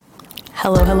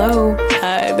Hello, hello.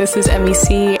 This is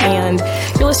MEC, and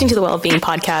you're listening to the Well-Being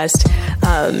Podcast.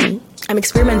 I'm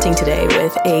experimenting today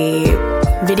with a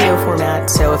video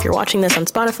format, so if you're watching this on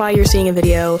Spotify, you're seeing a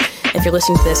video. If you're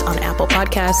listening to this on Apple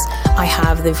Podcasts, I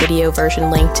have the video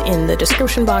version linked in the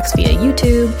description box via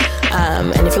YouTube.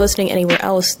 And if you're listening anywhere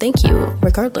else, thank you,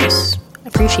 regardless. I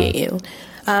appreciate you.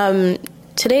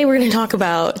 Today we're going to talk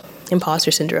about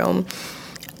imposter syndrome.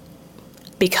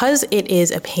 Because it is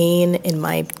a pain in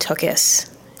my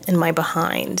tuchus, in my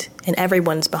behind, and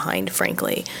everyone's behind,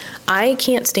 frankly, I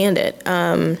can't stand it.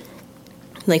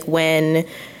 Like when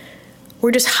we're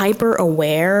just hyper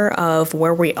aware of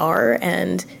where we are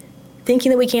and thinking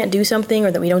that we can't do something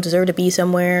or that we don't deserve to be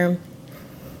somewhere.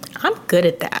 I'm good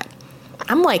at that.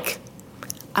 I'm like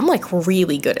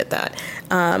really good at that.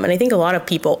 And I think a lot of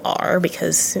people are,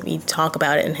 because we talk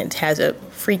about it and it has a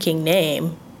freaking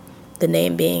name. The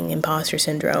name being imposter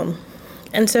syndrome.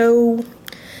 And so,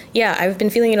 yeah, I've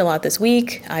been feeling it a lot this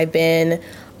week. I've been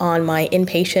on my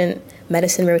inpatient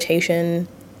medicine rotation,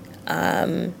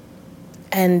 and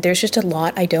there's just a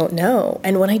lot I don't know.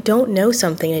 And when I don't know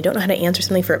something, I don't know how to answer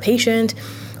something for a patient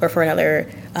or for another,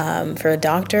 for a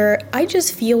doctor, I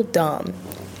just feel dumb.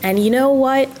 And you know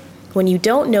what? When you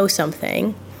don't know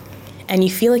something and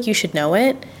you feel like you should know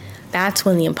it, that's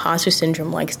when the imposter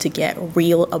syndrome likes to get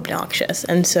real obnoxious.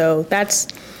 And so that's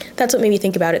what made me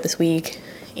think about it this week.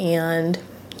 And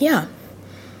yeah.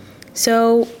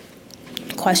 So,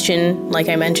 question, like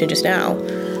I mentioned just now,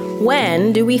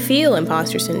 when do we feel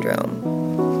imposter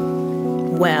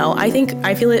syndrome? Well, I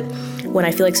feel it when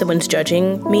I feel like someone's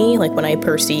judging me, like when I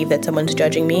perceive that someone's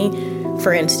judging me.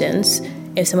 For instance,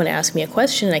 if someone asks me a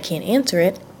question and I can't answer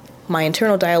it, my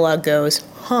internal dialogue goes,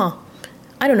 I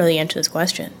don't know the answer to this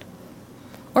question.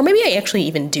 Or maybe I actually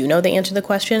even do know the answer to the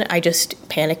question. I just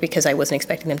panic because I wasn't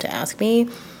expecting them to ask me.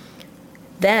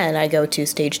 Then I go to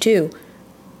stage 2,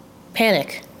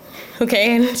 panic.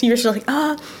 Okay, and you're just like,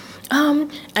 and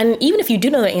even if you do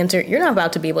know the answer, you're not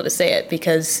about to be able to say it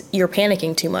because you're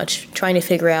panicking too much, trying to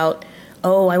figure out,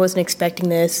 I wasn't expecting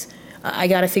this. I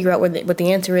got to figure out what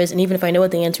the answer is. And even if I know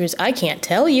what the answer is, I can't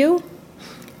tell you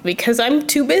because I'm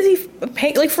too busy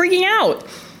freaking out.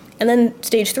 And then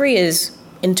stage 3 is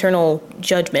internal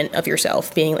judgment of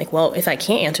yourself, being like, well, if I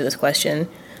can't answer this question,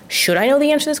 should I know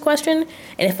the answer to this question?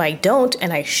 And if I don't,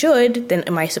 and I should, then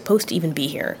am I supposed to even be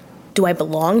here? Do I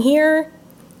belong here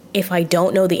if I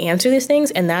don't know the answer to these things?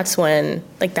 And that's when,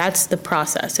 that's the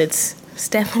process. It's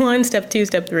step 1, step 2,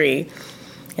 step 3.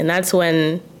 And that's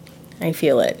when I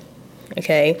feel it,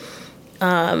 okay?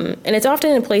 And it's often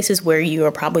in places where you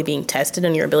are probably being tested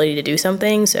on your ability to do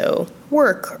something, so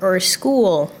work or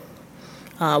school,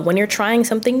 when you're trying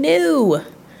something new,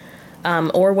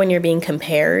 or when you're being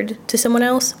compared to someone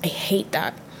else. I hate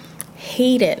that.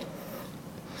 Hate it.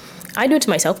 I do it to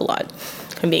myself a lot,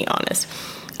 if I'm being honest.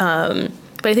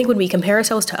 But I think when we compare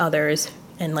ourselves to others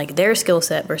and their skill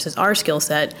set versus our skill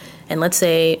set, and let's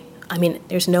say,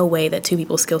 there's no way that two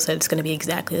people's skill set is going to be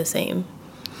exactly the same.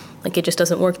 It just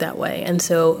doesn't work that way. And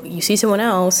so you see someone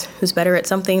else who's better at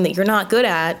something that you're not good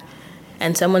at,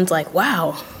 and someone's like,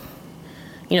 wow,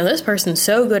 this person's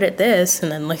so good at this, and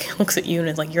then looks at you and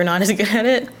is like, you're not as good at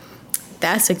it.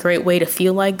 That's a great way to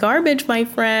feel like garbage, my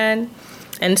friend.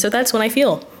 And so that's when I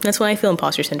feel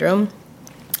imposter syndrome.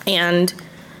 And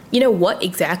what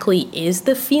exactly is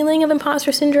the feeling of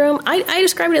imposter syndrome? I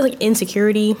describe it as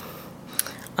insecurity,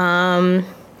 about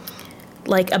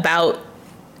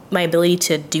my ability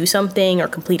to do something or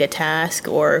complete a task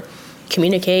or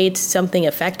communicate something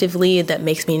effectively that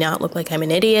makes me not look like I'm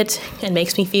an idiot and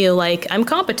makes me feel like I'm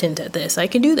competent at this. I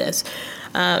can do this.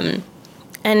 And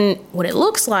what it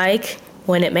looks like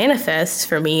when it manifests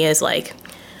for me is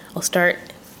I'll start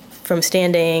from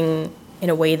standing in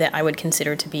a way that I would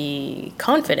consider to be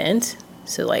confident.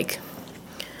 So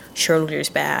shoulders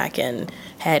back and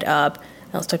head up.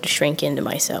 I'll start to shrink into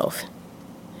myself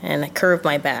and I curve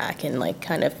my back and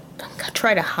kind of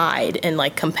try to hide and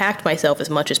compact myself as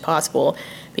much as possible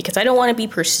because I don't want to be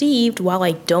perceived while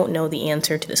I don't know the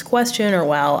answer to this question or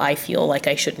while I feel like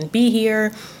I shouldn't be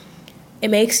here. It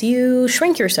makes you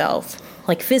shrink yourself,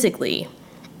 physically,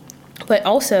 but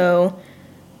also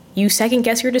you second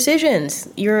guess your decisions.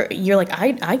 You're like,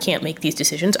 I can't make these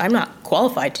decisions. I'm not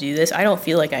qualified to do this. I don't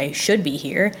feel like I should be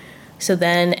here. So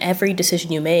then every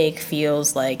decision you make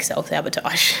feels like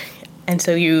self-sabotage. And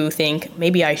so you think,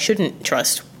 maybe I shouldn't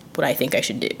trust what I think I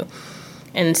should do.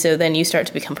 And so then you start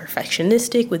to become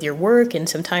perfectionistic with your work, and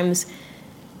sometimes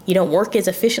you don't work as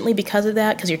efficiently because of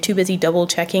that, because you're too busy double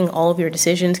checking all of your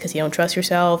decisions because you don't trust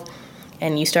yourself,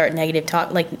 and you start negative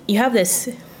talk. You have this,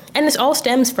 and this all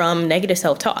stems from negative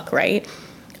self-talk, right?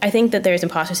 I think that there's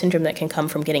imposter syndrome that can come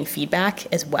from getting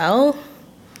feedback as well.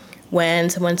 When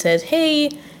someone says, hey,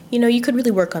 you could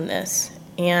really work on this.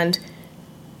 And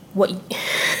what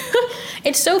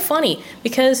it's so funny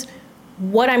because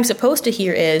what I'm supposed to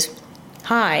hear is,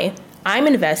 hi, I'm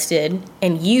invested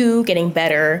in you getting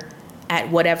better at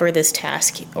whatever this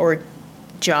task or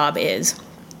job is.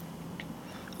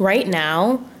 Right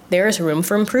now, there is room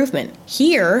for improvement.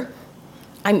 Here,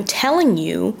 I'm telling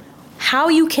you how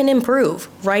you can improve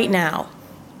right now.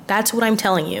 That's what I'm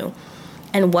telling you.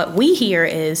 And what we hear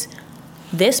is,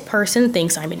 this person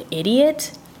thinks I'm an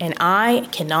idiot and I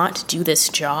cannot do this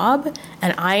job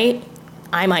and I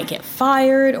might get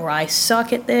fired or I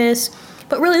suck at this.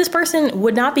 But really, this person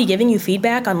would not be giving you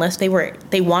feedback unless they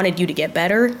wanted you to get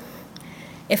better,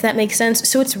 if that makes sense.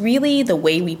 So it's really the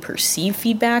way we perceive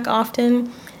feedback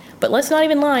often. But let's not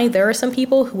even lie, there are some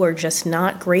people who are just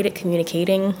not great at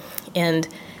communicating, and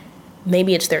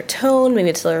maybe it's their tone, maybe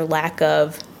it's their lack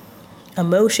of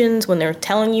emotions when they're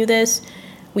telling you this.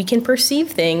 We can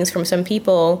perceive things from some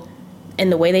people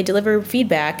and the way they deliver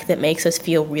feedback that makes us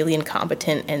feel really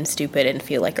incompetent and stupid and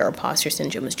feel like our imposter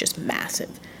syndrome is just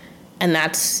massive. And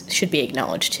that should be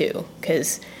acknowledged too,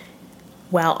 because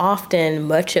while often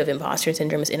much of imposter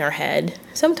syndrome is in our head,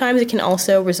 sometimes it can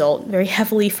also result very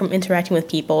heavily from interacting with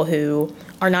people who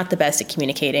are not the best at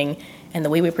communicating. And the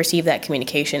way we perceive that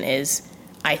communication is,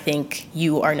 I think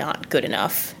you are not good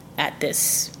enough at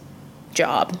this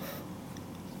job,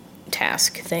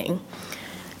 task, thing.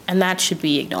 And that should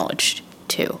be acknowledged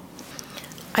too.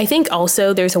 I think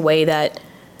also there's a way that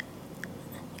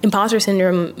imposter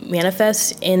syndrome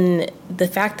manifests in the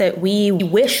fact that we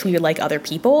wish we were like other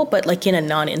people, but like in a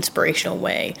non-inspirational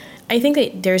way. I think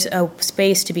that there's a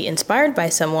space to be inspired by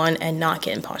someone and not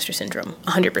get imposter syndrome,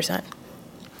 100%.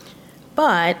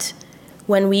 But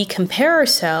when we compare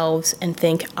ourselves and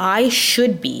think, I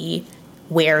should be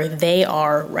where they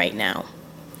are right now,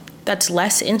 that's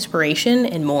less inspiration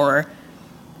and more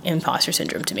imposter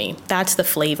syndrome to me. That's the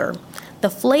flavor.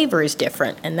 The flavor is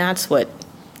different, and that's what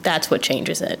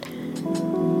changes it.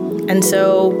 And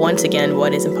so, once again,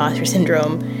 what is imposter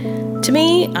syndrome? To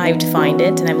me, I've defined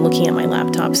it, and I'm looking at my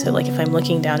laptop, so like if I'm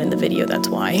looking down in the video, that's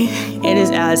why. It is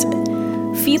as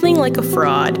feeling like a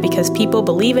fraud because people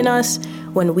believe in us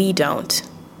when we don't.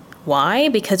 Why?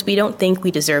 Because we don't think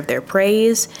we deserve their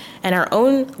praise, and our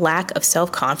own lack of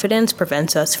self-confidence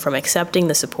prevents us from accepting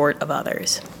the support of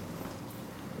others.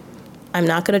 I'm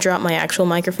not going to drop my actual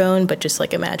microphone, but just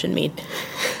like imagine me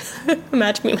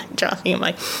like dropping a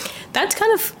mic. That's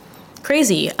kind of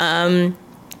crazy. I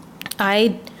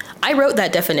wrote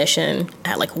that definition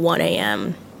at like 1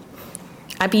 a.m.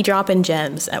 I'd be dropping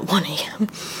gems at 1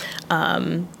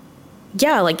 a.m.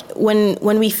 Yeah, like when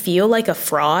we feel like a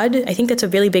fraud, I think that's a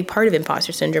really big part of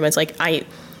imposter syndrome. It's like, I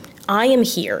am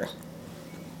here.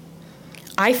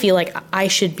 I feel like I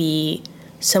should be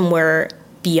somewhere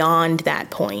beyond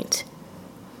that point.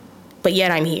 But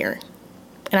yet I'm here.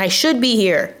 And I should be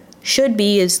here. Should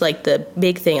be is like the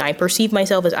big thing. I perceive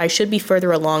myself as I should be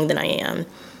further along than I am.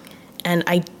 And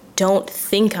I don't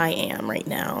think I am right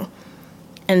now.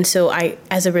 And so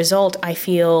as a result, I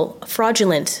feel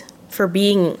fraudulent for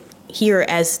being here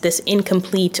as this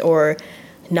incomplete or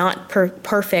not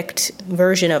perfect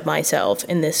version of myself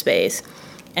in this space.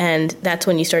 And that's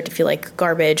when you start to feel like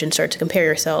garbage and start to compare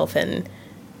yourself and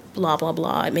blah, blah,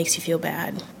 blah. It makes you feel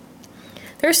bad.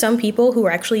 There are some people who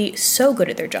are actually so good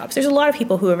at their jobs. There's a lot of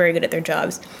people who are very good at their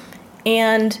jobs.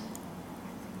 And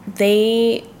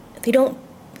they don't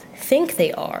think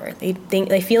they are.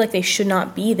 They feel like they should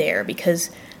not be there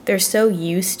because they're so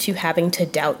used to having to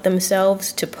doubt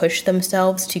themselves, to push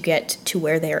themselves to get to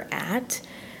where they're at,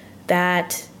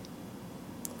 that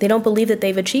they don't believe that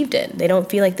they've achieved it. They don't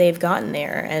feel like they've gotten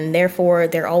there. And therefore,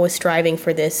 they're always striving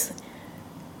for this,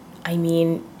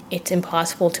 it's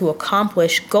impossible to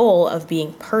accomplish goal of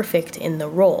being perfect in the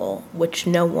role, which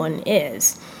no one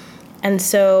is. And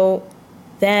so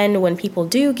then when people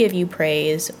do give you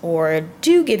praise or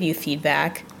do give you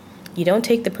feedback, you don't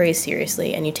take the praise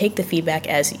seriously and you take the feedback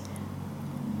as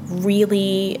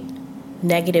really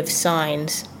negative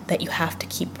signs that you have to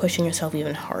keep pushing yourself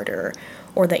even harder,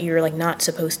 or that you're like not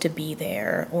supposed to be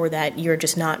there, or that you're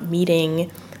just not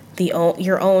meeting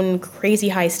your own crazy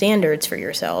high standards for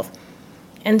yourself.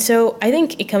 And so I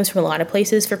think it comes from a lot of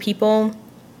places for people.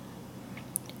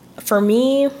 For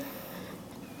me,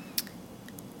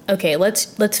 okay,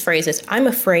 let's phrase this. I'm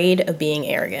afraid of being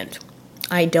arrogant.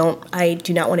 I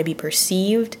do not want to be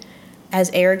perceived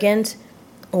as arrogant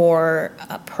or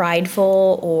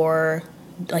prideful or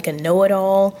like a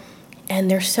know-it-all.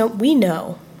 And we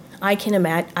know, I can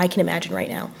imagine right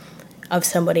now of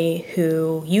somebody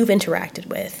who you've interacted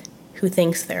with, who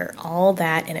thinks they're all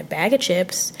that and a bag of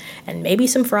chips and maybe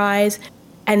some fries,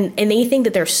 and they think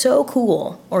that they're so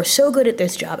cool or so good at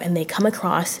this job, and they come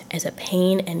across as a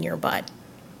pain in your butt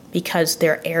because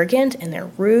they're arrogant and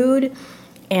they're rude,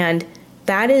 and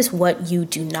that is what you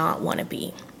do not want to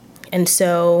be. And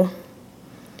so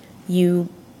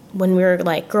when we're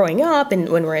like growing up and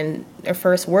when we're in our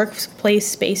first workplace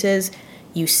spaces,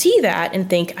 you see that and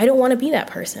think, I don't want to be that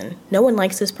person. No one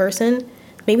likes this person.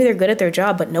 Maybe they're good at their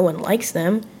job, but no one likes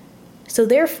them. So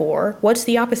therefore, what's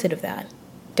the opposite of that?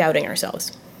 Doubting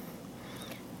ourselves.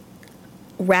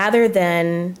 Rather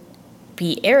than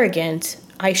be arrogant,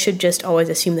 I should just always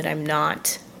assume that I'm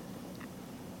not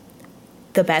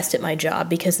the best at my job,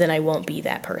 because then I won't be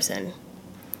that person.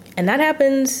 And that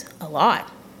happens a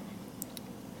lot.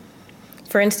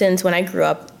 For instance, when I grew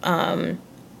up,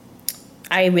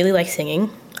 I really like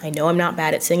singing. I know I'm not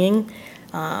bad at singing.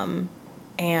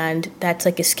 And that's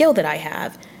like a skill that I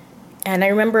have. And I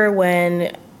remember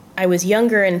when I was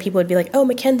younger and people would be like, oh,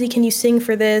 Mackenzie, can you sing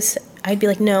for this? I'd be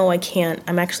like, no, I can't.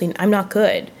 I'm not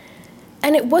good.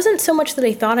 And it wasn't so much that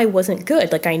I thought I wasn't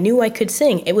good. Like, I knew I could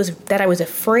sing. It was that I was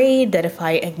afraid that if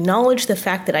I acknowledged the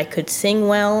fact that I could sing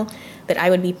well, that I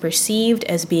would be perceived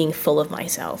as being full of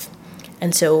myself.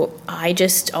 And so I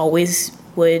just always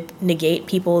would negate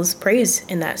people's praise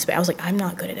in that space. I was like, I'm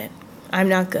not good at it. I'm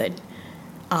not good.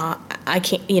 I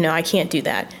can't do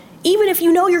that. Even if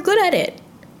you know you're good at it,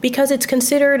 because it's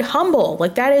considered humble.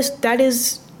 Like that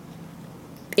is,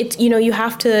 it's, you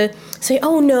have to say,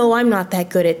 oh no, I'm not that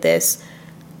good at this.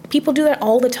 People do that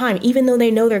all the time, even though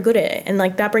they know they're good at it. And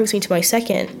like, that brings me to my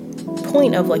second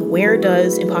point of like, where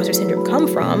does imposter syndrome come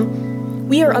from?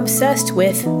 We are obsessed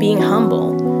with being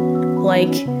humble.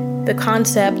 Like the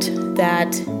concept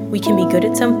that we can be good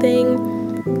at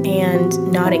something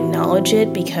and not acknowledge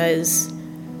it because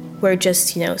we're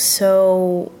just,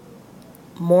 so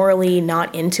morally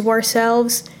not into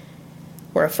ourselves.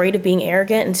 We're afraid of being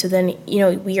arrogant. And so then,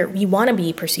 we want to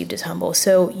be perceived as humble.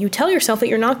 So you tell yourself that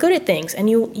you're not good at things. And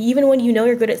even when you know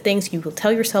you're good at things, you will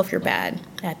tell yourself you're bad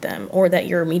at them or that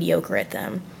you're mediocre at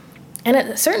them. And at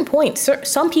a certain point,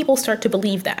 some people start to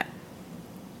believe that.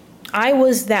 I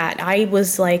was that. I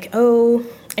was like, oh,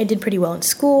 I did pretty well in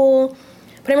school.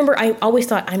 But I remember I always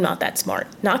thought, I'm not that smart.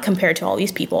 Not compared to all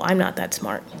these people, I'm not that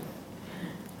smart.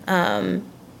 And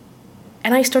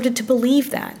I started to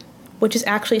believe that, which is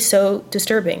actually so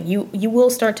disturbing. You will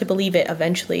start to believe it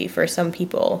eventually for some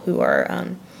people who are,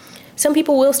 some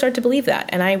people will start to believe that.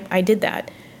 And I did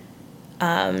that.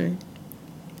 And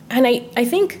I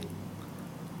think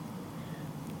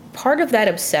part of that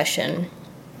obsession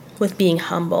with being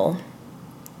humble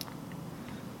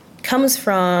comes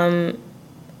from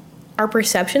our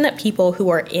perception that people who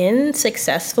are in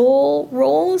successful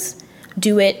roles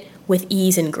do it with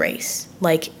ease and grace.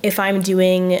 Like, if I'm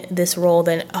doing this role,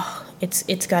 then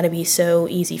it's got to be so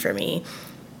easy for me.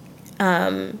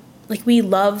 Like, we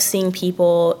love seeing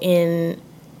people in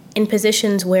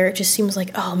positions where it just seems like,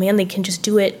 oh man, they can just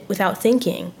do it without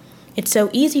thinking. It's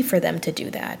so easy for them to do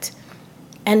that.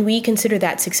 And we consider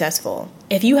that successful.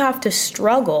 If you have to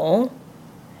struggle,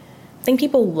 I think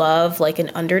people love like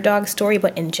an underdog story,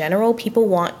 but in general, people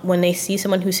want, when they see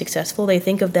someone who's successful, they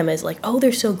think of them as like, oh,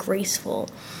 they're so graceful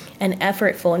and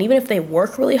effortful. And even if they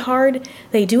work really hard,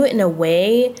 they do it in a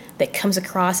way that comes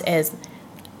across as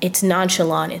it's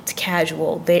nonchalant, it's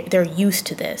casual, they're used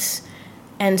to this.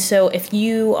 And so if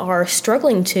you are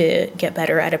struggling to get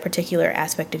better at a particular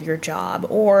aspect of your job,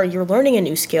 or you're learning a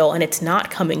new skill and it's not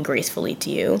coming gracefully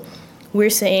to you, we're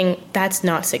saying that's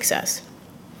not success.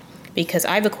 Because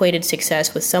I've equated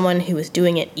success with someone who is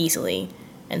doing it easily.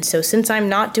 And so since I'm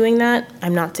not doing that,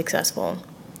 I'm not successful.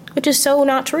 Which is so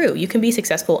not true. You can be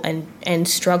successful and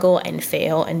struggle and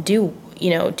fail and do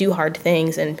hard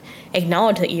things and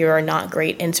acknowledge that you are not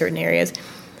great in certain areas.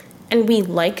 And we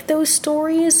like those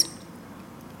stories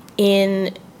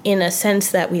in a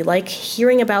sense that we like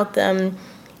hearing about them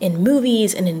in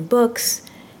movies and in books,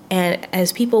 and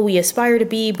as people we aspire to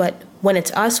be, but when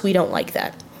it's us, we don't like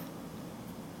that.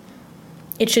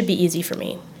 It should be easy for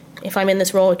me. If I'm in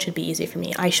this role, it should be easy for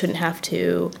me. I shouldn't have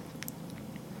to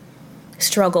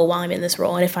struggle while I'm in this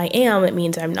role, and if I am, it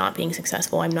means I'm not being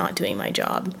successful, I'm not doing my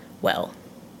job well.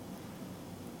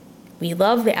 We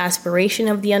love the aspiration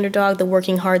of the underdog, the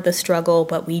working hard, the struggle,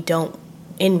 but we don't,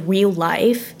 in real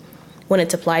life, when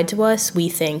it's applied to us, we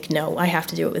think, no, I have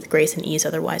to do it with grace and ease,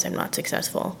 otherwise I'm not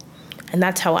successful. And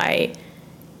that's how I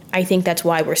think that's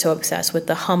why we're so obsessed with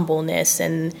the humbleness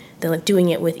and the like, doing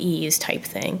it with ease type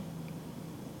thing.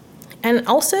 And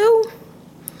also,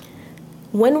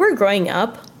 when we're growing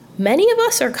up, many of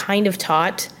us are kind of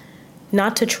taught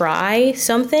not to try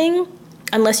something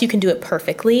unless you can do it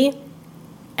perfectly,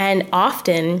 And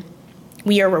often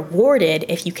we are rewarded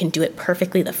if you can do it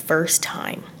perfectly the first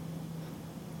time.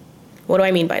 What do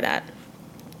I mean by that?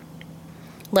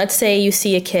 Let's say you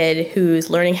see a kid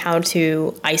who's learning how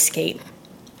to ice skate,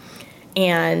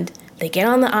 and they get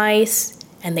on the ice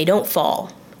and they don't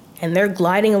fall, and they're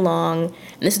gliding along,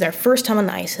 and this is their first time on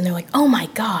the ice, and they're like, oh my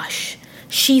gosh,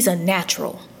 she's a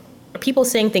natural. People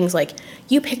saying things like,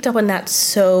 you picked up on that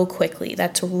so quickly,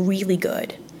 that's really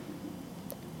good.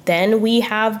 Then we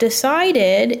have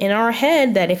decided in our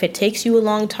head that if it takes you a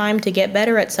long time to get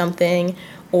better at something,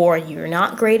 or you're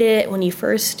not great at it when you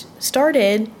first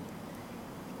started,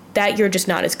 that you're just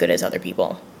not as good as other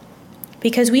people.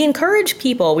 Because we encourage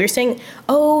people, we're saying,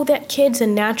 oh, that kid's a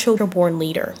natural born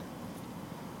leader.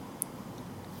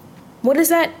 What does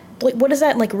that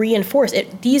reinforce?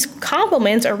 These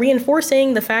compliments are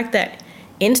reinforcing the fact that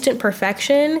instant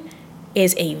perfection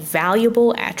is a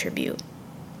valuable attribute.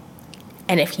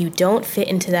 And if you don't fit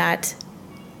into that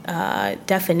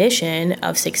definition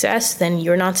of success, then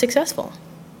you're not successful.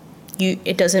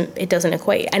 It doesn't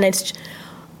equate. And it's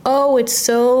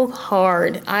so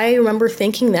hard. I remember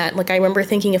thinking that. I remember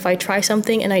thinking if I try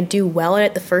something and I do well at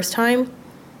it the first time,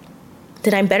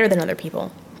 then I'm better than other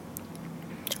people.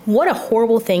 What a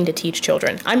horrible thing to teach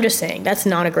children. I'm just saying, that's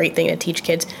not a great thing to teach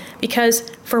kids, because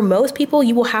for most people,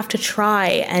 you will have to try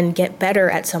and get better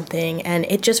at something, and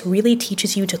it just really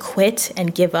teaches you to quit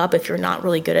and give up if you're not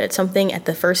really good at something at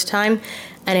the first time,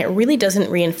 and it really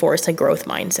doesn't reinforce a growth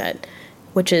mindset,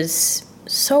 which is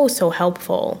so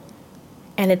helpful.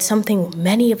 And it's something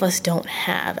many of us don't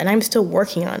have, and I'm still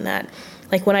working on that.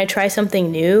 When I try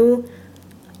something new,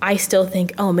 I still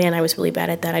think, oh man, I was really bad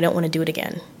at that. I don't want to do it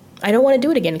again. I don't want to do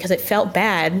it again because it felt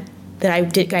bad that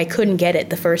I couldn't get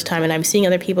it the first time, and I'm seeing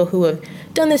other people who have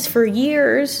done this for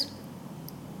years,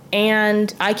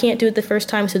 and I can't do it the first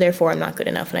time, so therefore I'm not good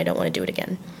enough, and I don't want to do it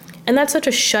again. And that's such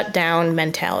a shut down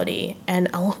mentality, and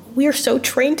we are so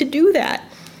trained to do that.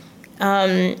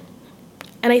 And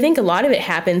I think a lot of it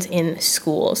happens in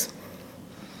schools.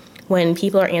 When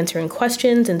people are answering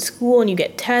questions in school and you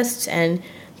get tests, and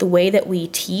the way that we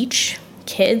teach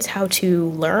kids how to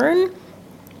learn,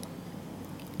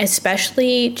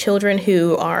 especially children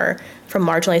who are from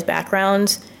marginalized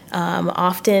backgrounds,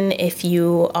 often if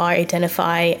you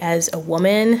identify as a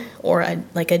woman or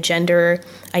a gender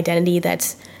identity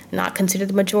that's not considered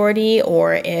the majority,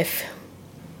 or if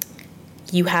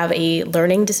you have a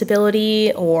learning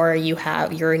disability, or you're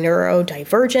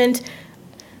neurodivergent,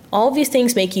 all of these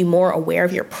things make you more aware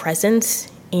of your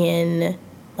presence in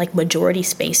majority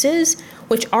spaces,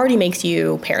 which already makes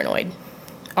you paranoid,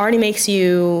 already makes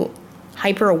you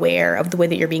hyper aware of the way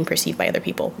that you're being perceived by other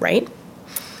people, right?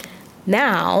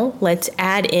 Now, let's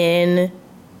add in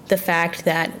the fact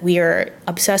that we are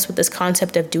obsessed with this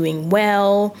concept of doing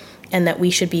well, and that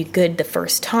we should be good the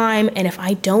first time. And if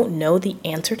I don't know the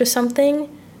answer to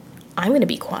something, I'm going to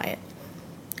be quiet.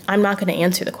 I'm not going to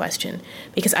answer the question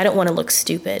because I don't want to look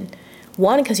stupid.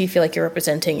 One, because you feel like you're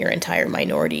representing your entire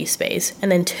minority space. And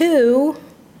then two,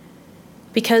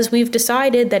 because we've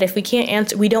decided that if we can't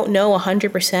answer, we don't know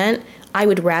 100%, I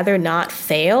would rather not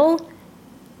fail.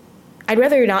 I'd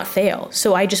rather not fail,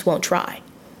 so I just won't try.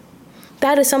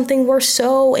 That is something we're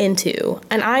so into,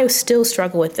 and I still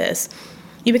struggle with this.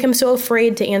 You become so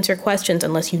afraid to answer questions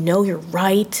unless you know you're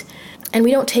right, and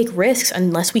we don't take risks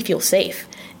unless we feel safe.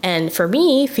 And for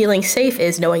me, feeling safe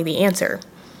is knowing the answer.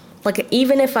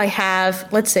 Even if I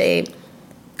have, let's say,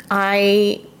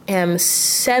 I am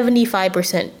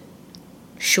 75%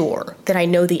 sure that I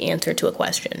know the answer to a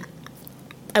question,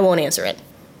 I won't answer it.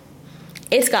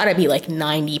 It's got to be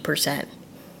 90%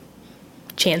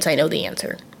 chance I know the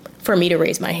answer for me to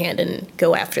raise my hand and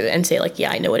go after it and say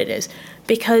yeah, I know what it is.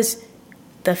 Because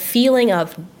the feeling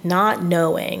of not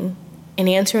knowing and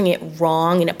answering it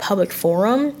wrong in a public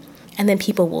forum, and then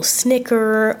people will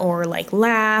snicker or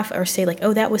laugh or say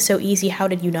oh, that was so easy, how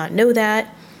did you not know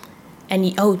that?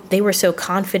 And they were so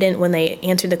confident when they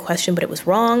answered the question, but it was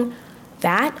wrong.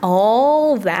 The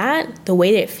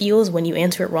way that it feels when you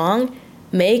answer it wrong,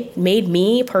 made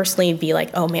me personally be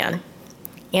oh man,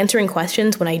 answering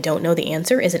questions when I don't know the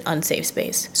answer is an unsafe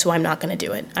space, so I'm not going to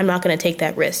do it. I'm not going to take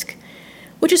that risk,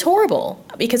 which is horrible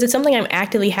because it's something I'm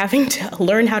actively having to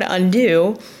learn how to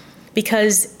undo,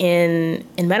 because in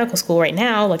medical school right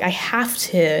now, I have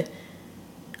to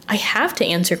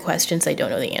answer questions I don't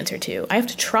know the answer to. I have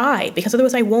to try because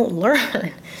otherwise I won't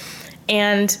learn.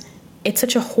 And it's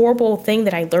such a horrible thing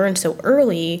that I learned so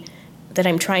early that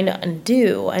I'm trying to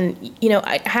undo. And,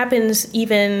 it happens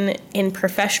even in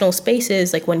professional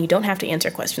spaces, when you don't have to answer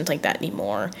questions like that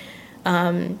anymore.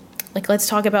 Let's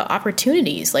talk about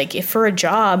opportunities, if for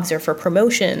jobs or for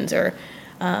promotions or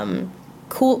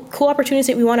cool opportunities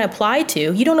that we want to apply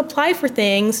to. You don't apply for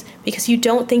things because you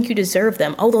don't think you deserve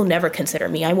them. Oh, they'll never consider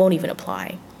me. I won't even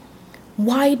apply.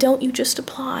 Why don't you just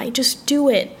apply? Just do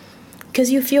it.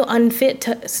 Because you feel unfit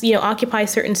to, occupy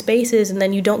certain spaces, and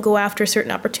then you don't go after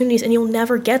certain opportunities, and you'll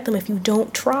never get them if you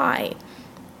don't try.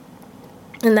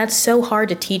 And that's so hard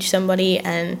to teach somebody.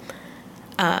 And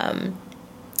I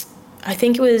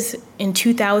think it was in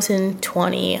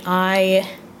 2020, I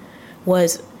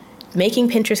was making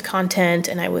Pinterest content,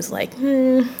 and I was like,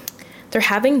 they're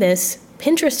having this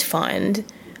Pinterest fund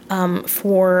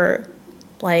for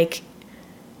like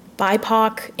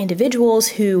BIPOC individuals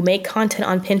who make content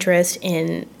on Pinterest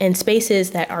in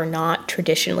spaces that are not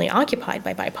traditionally occupied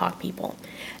by BIPOC people.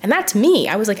 And that's me.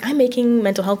 I was like, I'm making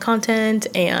mental health content,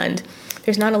 and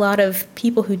there's not a lot of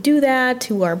people who do that,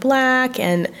 who are Black,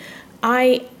 and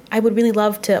I would really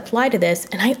love to apply to this,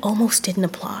 and I almost didn't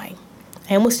apply.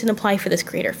 I almost didn't apply for this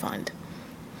creator fund.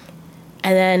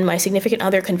 And then my significant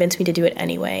other convinced me to do it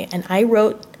anyway, and I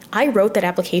wrote that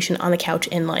application on the couch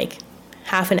in like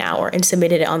half an hour and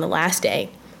submitted it on the last day.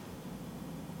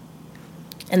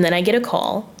 And then I get a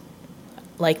call,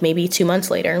 like maybe 2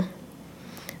 months later,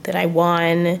 that I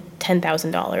won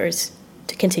 $10,000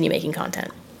 to continue making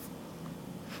content.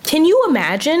 Can you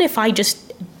imagine if I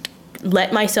just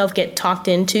let myself get talked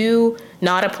into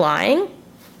not applying?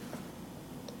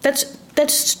 That's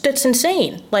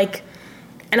insane. Like,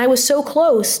 and I was so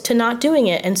close to not doing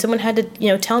it, and someone had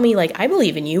to, tell me, like, I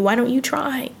believe in you, why don't you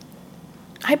try?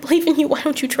 I believe in you, why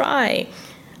don't you try?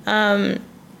 And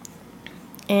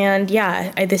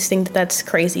yeah, I just think that's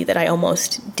crazy that I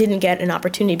almost didn't get an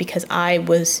opportunity because I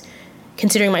was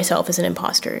considering myself as an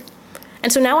imposter.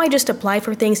 And so now I just apply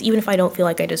for things even if I don't feel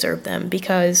like I deserve them,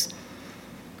 because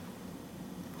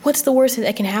what's the worst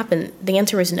that can happen? The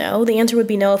answer is no. The answer would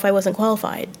be no if I wasn't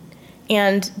qualified.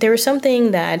 And there was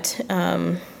something that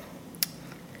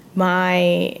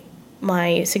my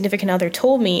significant other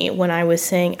told me when I was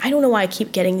saying, I don't know why I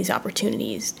keep getting these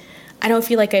opportunities. I don't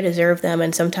feel like I deserve them,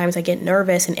 and sometimes I get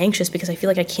nervous and anxious because I feel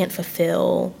like I can't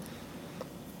fulfill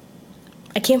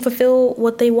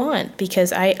what they want,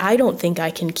 because I don't think I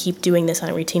can keep doing this on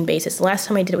a routine basis. The last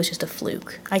time I did it was just a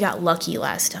fluke. I got lucky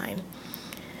last time.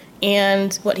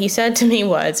 And what he said to me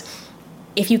was,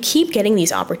 if you keep getting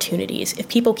these opportunities, if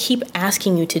people keep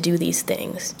asking you to do these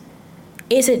things,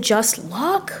 is it just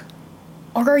luck?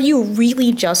 Or are you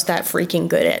really just that freaking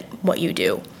good at what you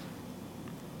do?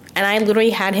 And I literally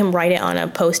had him write it on a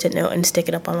Post-it note and stick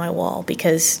it up on my wall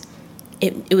because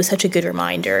it was such a good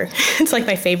reminder. It's like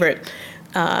my favorite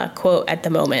quote at the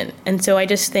moment. And so I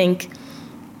just think,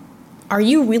 are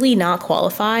you really not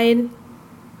qualified?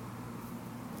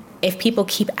 If people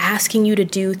keep asking you to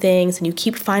do things and you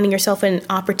keep finding yourself in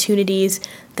opportunities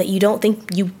that you don't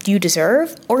think you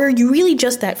deserve, or are you really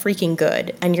just that freaking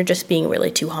good and you're just being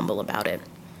really too humble about it?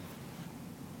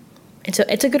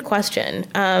 It's a good question.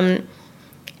 And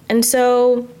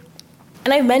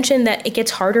I've mentioned that it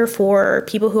gets harder for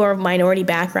people who are minority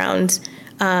backgrounds,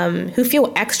 who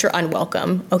feel extra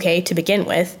unwelcome, to begin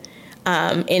with,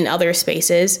 in other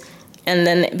spaces. And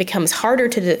then it becomes harder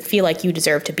to feel like you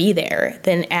deserve to be there.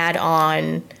 Then add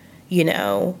on,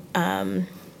 the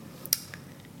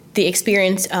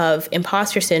experience of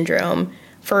imposter syndrome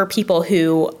for people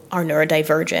who are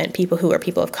neurodivergent, people who are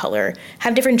people of color,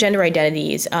 have different gender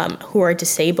identities, who are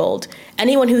disabled.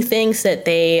 Anyone who thinks that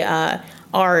they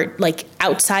are like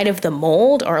outside of the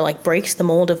mold, or like breaks the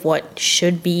mold of what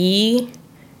should be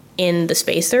in the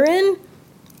space they're in,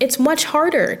 it's much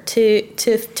harder to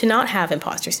not have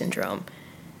imposter syndrome.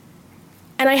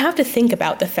 And I have to think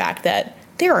about the fact that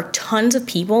there are tons of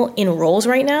people in roles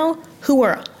right now who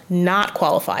are not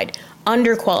qualified,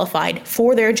 underqualified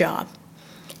for their job,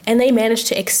 and they manage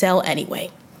to excel anyway.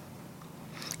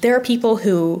 There are people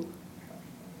who,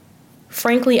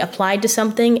 frankly, applied to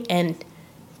something and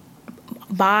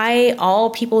by all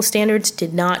people's standards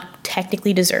did not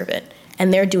technically deserve it.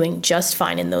 And they're doing just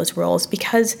fine in those roles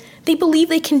because they believe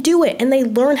they can do it and they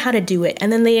learn how to do it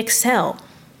and then they excel.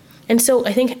 And so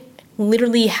I think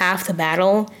literally half the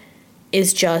battle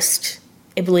is just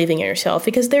believing in yourself,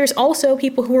 because there's also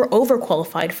people who are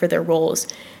overqualified for their roles,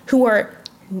 who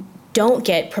don't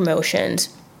get promotions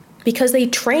because they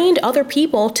trained other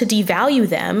people to devalue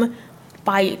them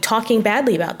by talking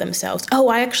badly about themselves. Oh,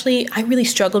 I really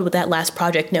struggled with that last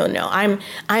project. No, I'm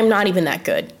not even that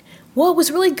good. Well, it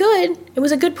was really good. It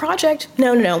was a good project.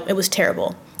 No, it was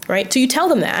terrible, right? So you tell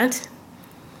them that.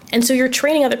 And so you're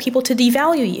training other people to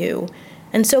devalue you.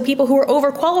 And so people who are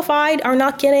overqualified are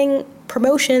not getting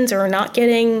promotions or are not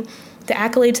getting the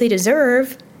accolades they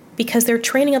deserve because they're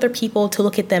training other people to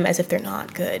look at them as if they're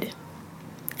not good.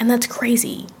 And that's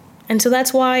crazy. And so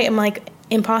that's why I'm like,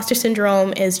 Imposter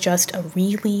syndrome is just it's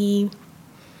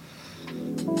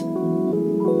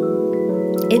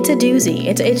a doozy.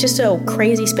 It's just a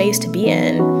crazy space to be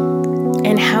in.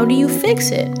 And how do you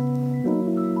fix it?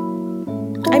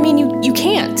 I mean, you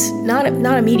can't, not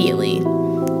immediately.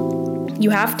 You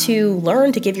have to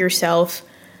learn to give yourself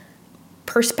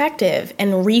perspective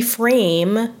and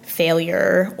reframe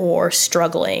failure or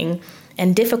struggling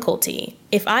and difficulty.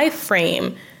 If I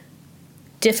frame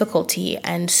difficulty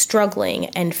and struggling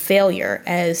and failure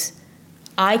as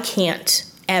I can't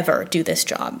ever do this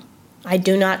job, I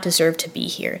do not deserve to be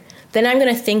here, then I'm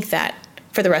going to think that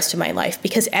for the rest of my life,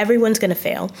 because everyone's going to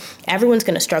fail, everyone's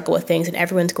going to struggle with things, and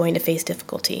everyone's going to face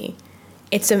difficulty.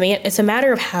 It's a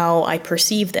matter of how I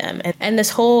perceive them. And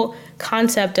this whole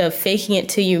concept of faking it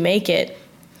till you make it,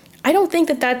 I don't think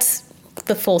that that's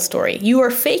the full story. You are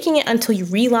faking it until you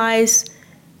realize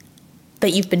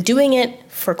that you've been doing it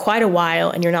for quite a while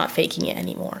and you're not faking it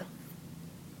anymore.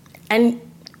 And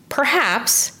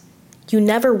perhaps you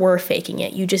never were faking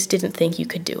it. You just didn't think you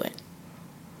could do it.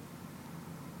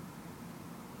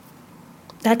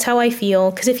 That's how I feel.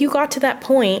 Because if you got to that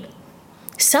point,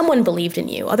 someone believed in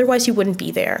you. Otherwise, you wouldn't be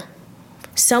there.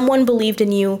 Someone believed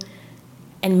in you,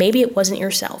 and maybe it wasn't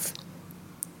yourself.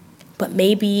 But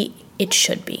maybe it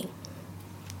should be.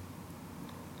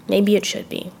 Maybe it should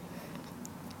be.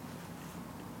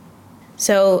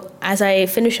 So as I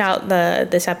finish out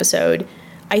this episode,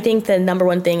 I think the number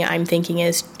one thing I'm thinking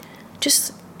is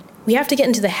just we have to get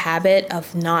into the habit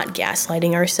of not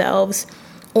gaslighting ourselves,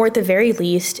 or at the very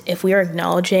least, if we are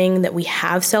acknowledging that we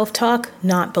have self-talk,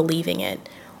 not believing it,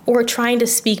 or trying to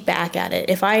speak back at it.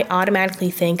 If I automatically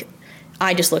think,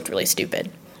 I just looked really stupid,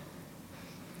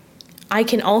 I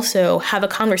can also have a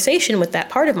conversation with that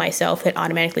part of myself that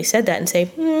automatically said that and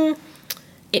say,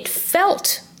 it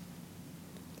felt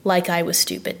like I was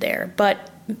stupid there, but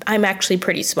I'm actually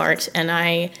pretty smart and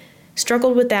I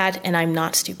struggled with that and I'm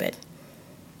not stupid.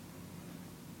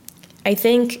 I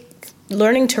think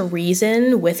learning to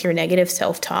reason with your negative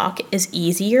self-talk is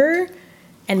easier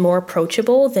and more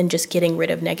approachable than just getting rid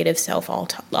of negative self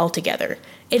altogether.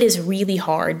 It is really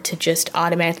hard to just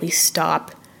automatically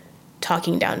stop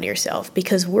talking down to yourself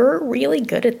because we're really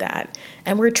good at that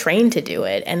and we're trained to do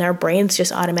it and our brains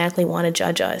just automatically want to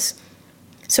judge us.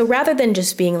 So rather than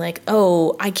just being like,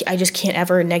 oh, I just can't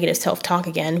ever negative self-talk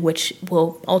again, which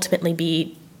will ultimately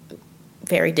be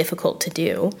very difficult to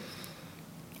do,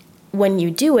 when you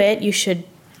do it, you should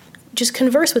just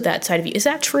converse with that side of you. Is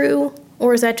that true?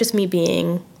 Or is that just me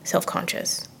being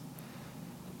self-conscious?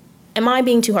 Am I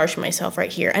being too harsh on myself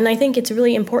right here? And I think it's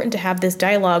really important to have this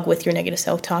dialogue with your negative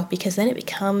self-talk because then it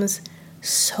becomes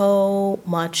so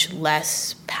much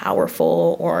less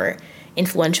powerful or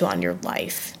influential on your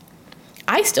life.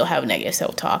 I still have negative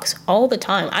self-talks all the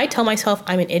time. I tell myself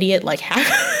I'm an idiot like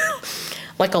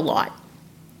a lot.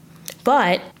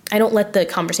 But I don't let the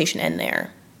conversation end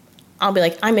there. I'll be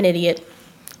like, I'm an idiot.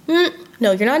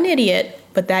 No, you're not an idiot,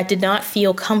 but that did not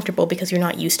feel comfortable because you're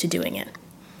not used to doing it.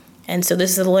 And so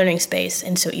this is a learning space.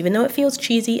 And so even though it feels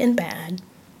cheesy and bad,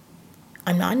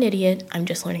 I'm not an idiot. I'm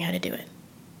just learning how to do it.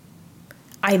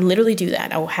 I literally do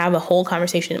that. I will have a whole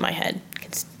conversation in my head.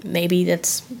 Maybe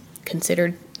that's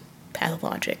considered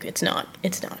pathologic. It's not.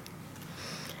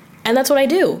 And that's what I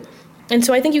do. And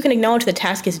so I think you can acknowledge the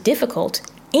task is difficult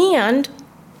and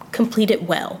complete it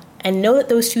well. And know that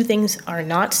those two things are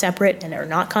not separate and are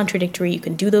not contradictory. You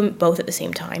can do them both at the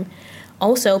same time.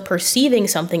 Also, perceiving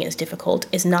something as difficult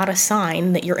is not a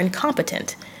sign that you're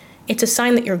incompetent. It's a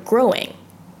sign that you're growing.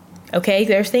 Okay?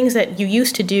 There's things that you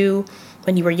used to do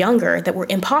when you were younger that were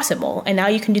impossible, and now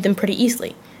you can do them pretty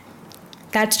easily.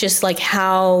 That's just like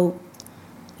how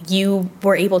you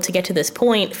were able to get to this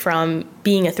point from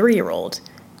being a 3-year-old.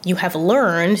 You have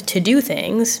learned to do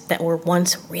things that were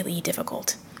once really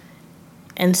difficult.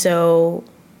 And so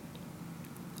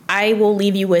I will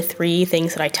leave you with 3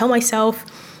 things that I tell myself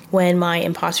when my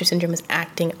imposter syndrome is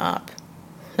acting up.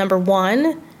 Number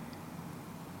 1,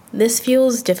 this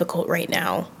feels difficult right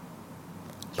now,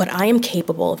 but I am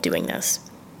capable of doing this.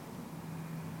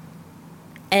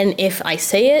 And if I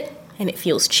say it and it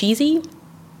feels cheesy,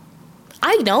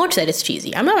 I acknowledge that it's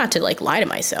cheesy. I'm not about to lie to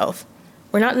myself.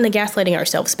 We're not in the gaslighting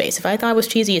ourselves space. If I thought it was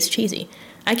cheesy, it's cheesy.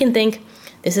 I can think,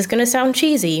 this is going to sound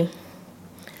cheesy,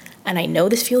 and I know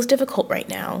this feels difficult right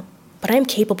now, but I'm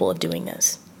capable of doing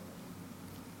this.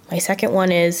 My second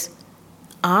one is,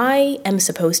 I am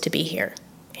supposed to be here.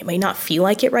 It may not feel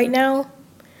like it right now,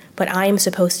 but I am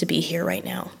supposed to be here right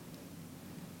now.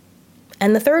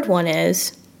 And the third one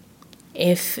is,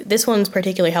 if this one's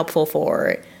particularly helpful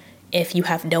for if you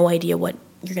have no idea what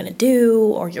you're going to do,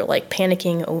 or you're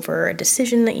panicking over a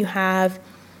decision that you have,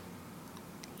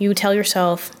 You tell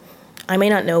yourself, I may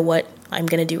not know what I'm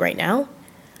going to do right now,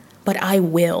 but I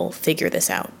will figure this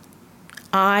out.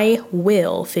 I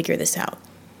will figure this out.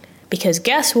 Because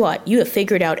guess what? You have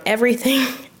figured out everything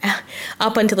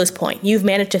up until this point. You've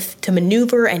managed to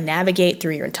maneuver and navigate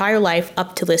through your entire life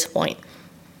up to this point,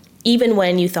 even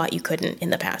when you thought you couldn't in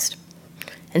the past.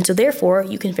 And so therefore,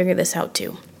 you can figure this out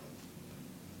too.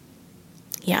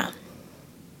 Yeah,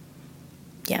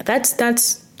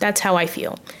 that's how I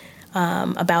feel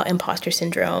about imposter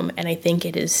syndrome. And I think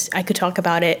I could talk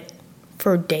about it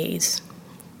for days,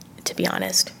 to be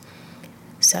honest.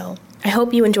 So I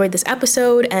hope you enjoyed this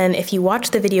episode, and if you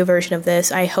watch the video version of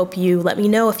this, I hope you let me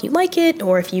know if you like it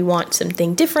or if you want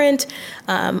something different.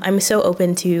 I'm so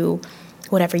open to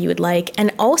whatever you would like.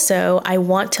 And also, I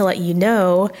want to let you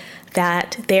know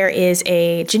that there is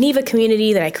a Geneva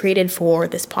community that I created for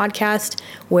this podcast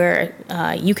where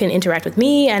you can interact with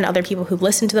me and other people who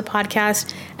listen to the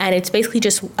podcast, and it's basically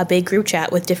just a big group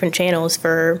chat with different channels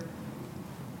for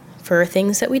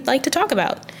things that we'd like to talk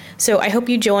about. So I hope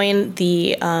you join.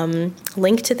 The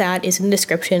link to that is in the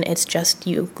description. It's just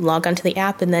you log onto the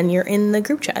app and then you're in the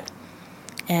group chat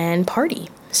and party.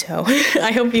 So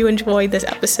I hope you enjoyed this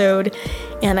episode,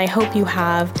 and I hope you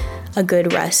have a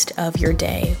good rest of your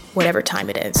day, whatever time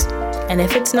it is. And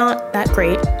if it's not that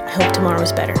great, I hope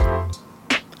tomorrow's better.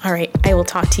 All right, I will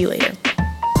talk to you later.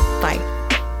 Bye.